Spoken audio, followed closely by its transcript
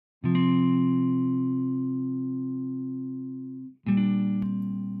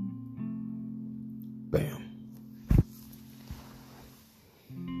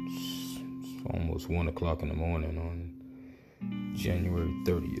1 o'clock in the morning on January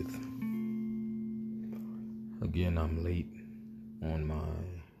 30th. Again, I'm late on my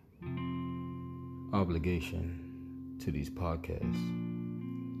obligation to these podcasts.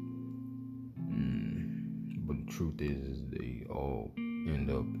 But the truth is they all end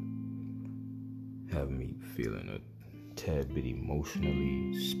up having me feeling a tad bit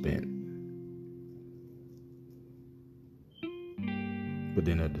emotionally spent. But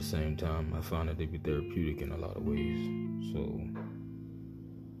then at the same time, I find that they be therapeutic in a lot of ways. So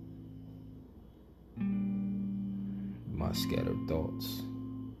my scattered thoughts.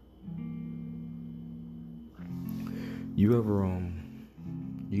 You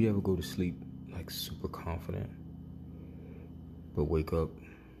ever go to sleep like super confident, but wake up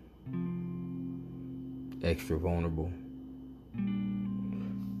extra vulnerable?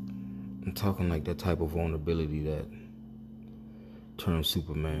 I'm talking like that type of vulnerability that turns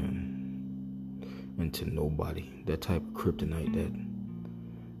Superman into nobody. That type of kryptonite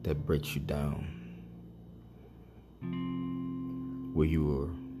that breaks you down. Where you were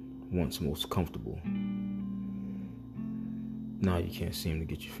once most comfortable, now you can't seem to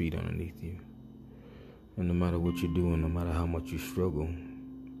get your feet underneath you. And no matter what you're doing, no matter how much you struggle,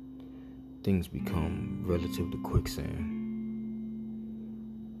 things become relative to quicksand.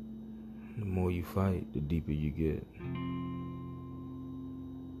 The more you fight, the deeper you get.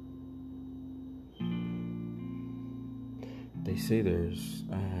 They say there's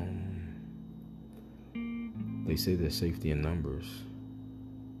safety in numbers.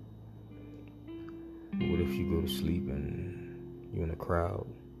 But what if you go to sleep and you're in a crowd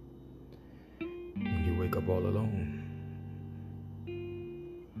and you wake up all alone?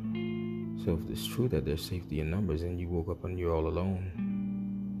 So if it's true that there's safety in numbers and you woke up and you're all alone,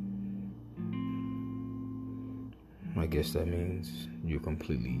 I guess that means you're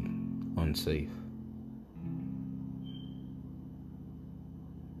completely unsafe.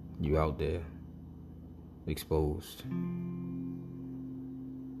 You out there, exposed.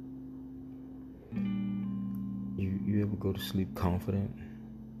 You ever go to sleep confident,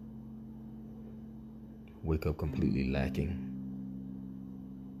 wake up completely lacking,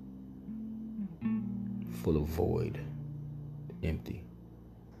 full of void, empty,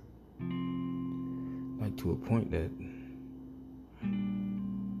 like to a point that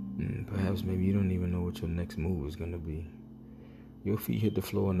perhaps maybe you don't even know what your next move is going to be. Your feet hit the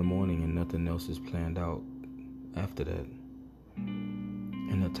floor in the morning and nothing else is planned out after that.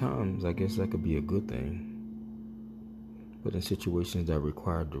 And at times, I guess that could be a good thing. But in situations that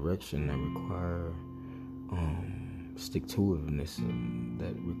require direction, that require stick-to-itiveness,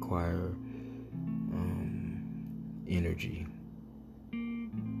 that require energy,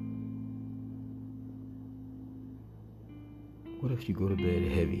 what if you go to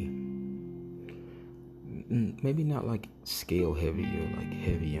bed heavy? Maybe not like scale heavy or like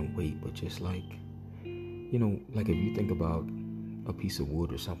heavy in weight, but just like, like if you think about a piece of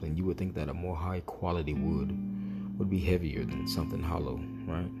wood or something, you would think that a more high quality wood would be heavier than something hollow,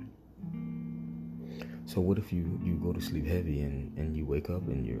 right? So what if you go to sleep heavy and you wake up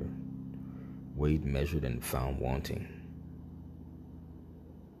and you're weighed, measured, and found wanting?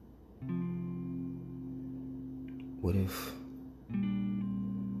 What if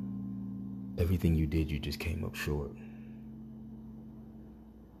everything you did, you just came up short?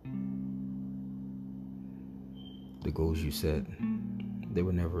 The goals you set, they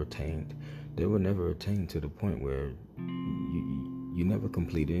were never attained. They were never attained to the point where you never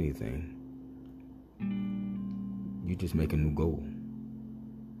complete anything. You just make a new goal.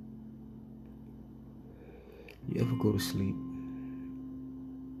 You ever go to sleep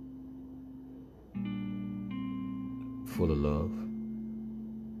full of love,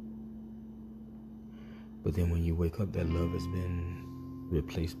 but then when you wake up, that love has been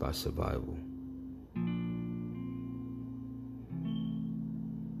replaced by survival?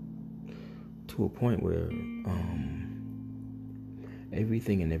 To a point where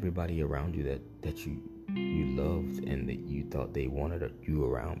everything and everybody around you that you loved and that you thought they wanted you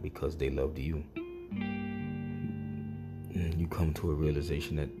around because they loved you, you come to a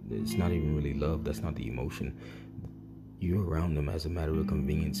realization that it's not even really love. That's not the emotion. You're around them as a matter of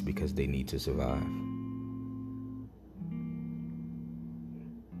convenience because they need to survive.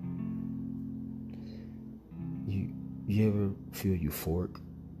 You ever feel euphoric?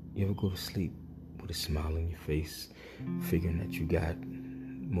 You ever go to sleep with a smile on your face, figuring that you got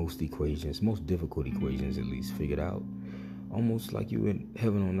most difficult equations at least, figured out, almost like you in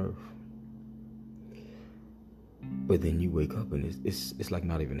heaven on earth? But then you wake up and it's like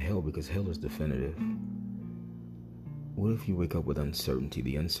not even hell, because hell is definitive. What if you wake up with uncertainty?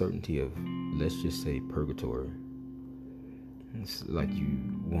 The uncertainty of, let's just say, purgatory. It's like you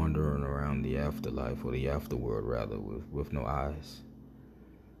wandering around the afterlife, or the afterworld rather, with no eyes.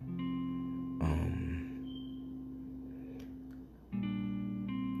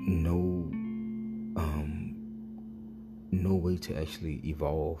 No way to actually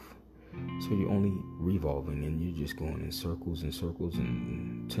evolve. So you're only revolving, and you're just going in circles and circles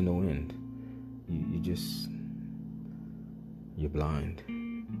and to no end. You're blind.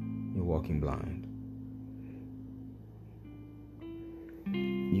 You're walking blind.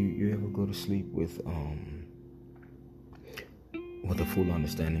 You ever go to sleep with a full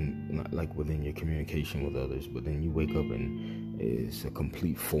understanding, like within your communication with others, but then you wake up and it's a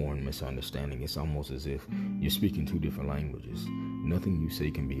complete foreign misunderstanding. It's almost as if you're speaking two different languages. Nothing you say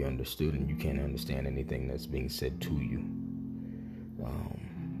can be understood, and you can't understand anything that's being said to you.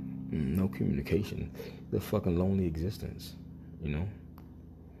 No communication. The fucking lonely existence, you know?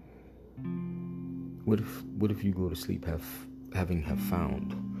 What if you go to sleep having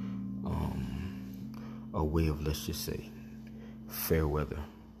found a way of, let's just say, fair weather,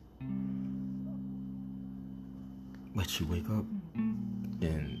 but you wake up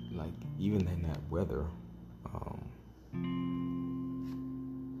and, like, even in that weather,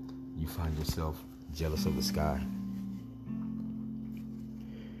 you find yourself jealous of the sky.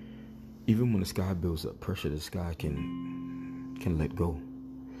 Even when the sky builds up pressure, the sky can let go.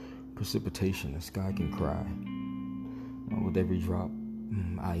 Precipitation, the sky can cry. With every drop,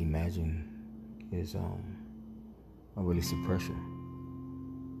 I imagine, is a release of pressure.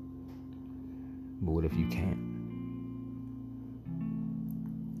 But what if you can't?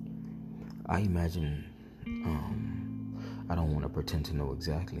 I imagine, I don't want to pretend to know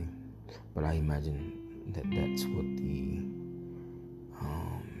exactly, but I imagine that's what the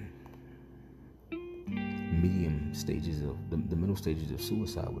the middle stages of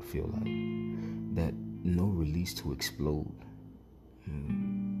suicide would feel like. That no release to explode.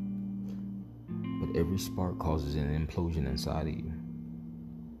 But every spark causes an implosion inside of you.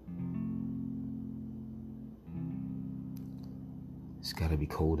 It's gotta be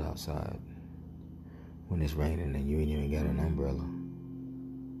cold outside when it's raining and you ain't even got an umbrella.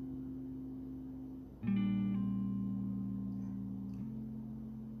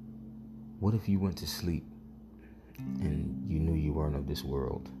 What if you went to sleep and you knew you weren't of this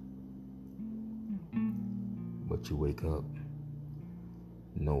world, but you wake up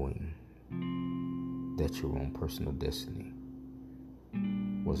knowing that your own personal destiny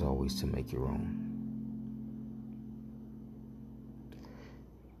was always to make your own?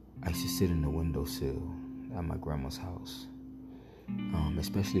 I used to sit in the windowsill at my grandma's house,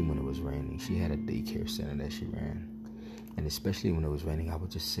 especially when it was raining. She had a daycare center that she ran, and especially when it was raining, I would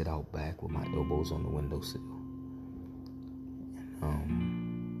just sit out back with my elbows on the windowsill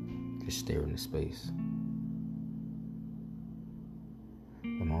and just stare into space.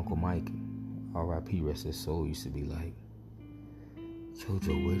 And my Uncle Mike, R.I.P. rest his soul, used to be like,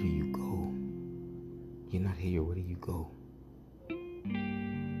 "Jojo, where do you go? You're not here, where do you go?"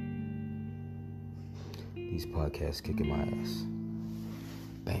 These podcasts kicking my ass.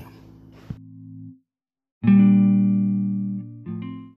 Bam.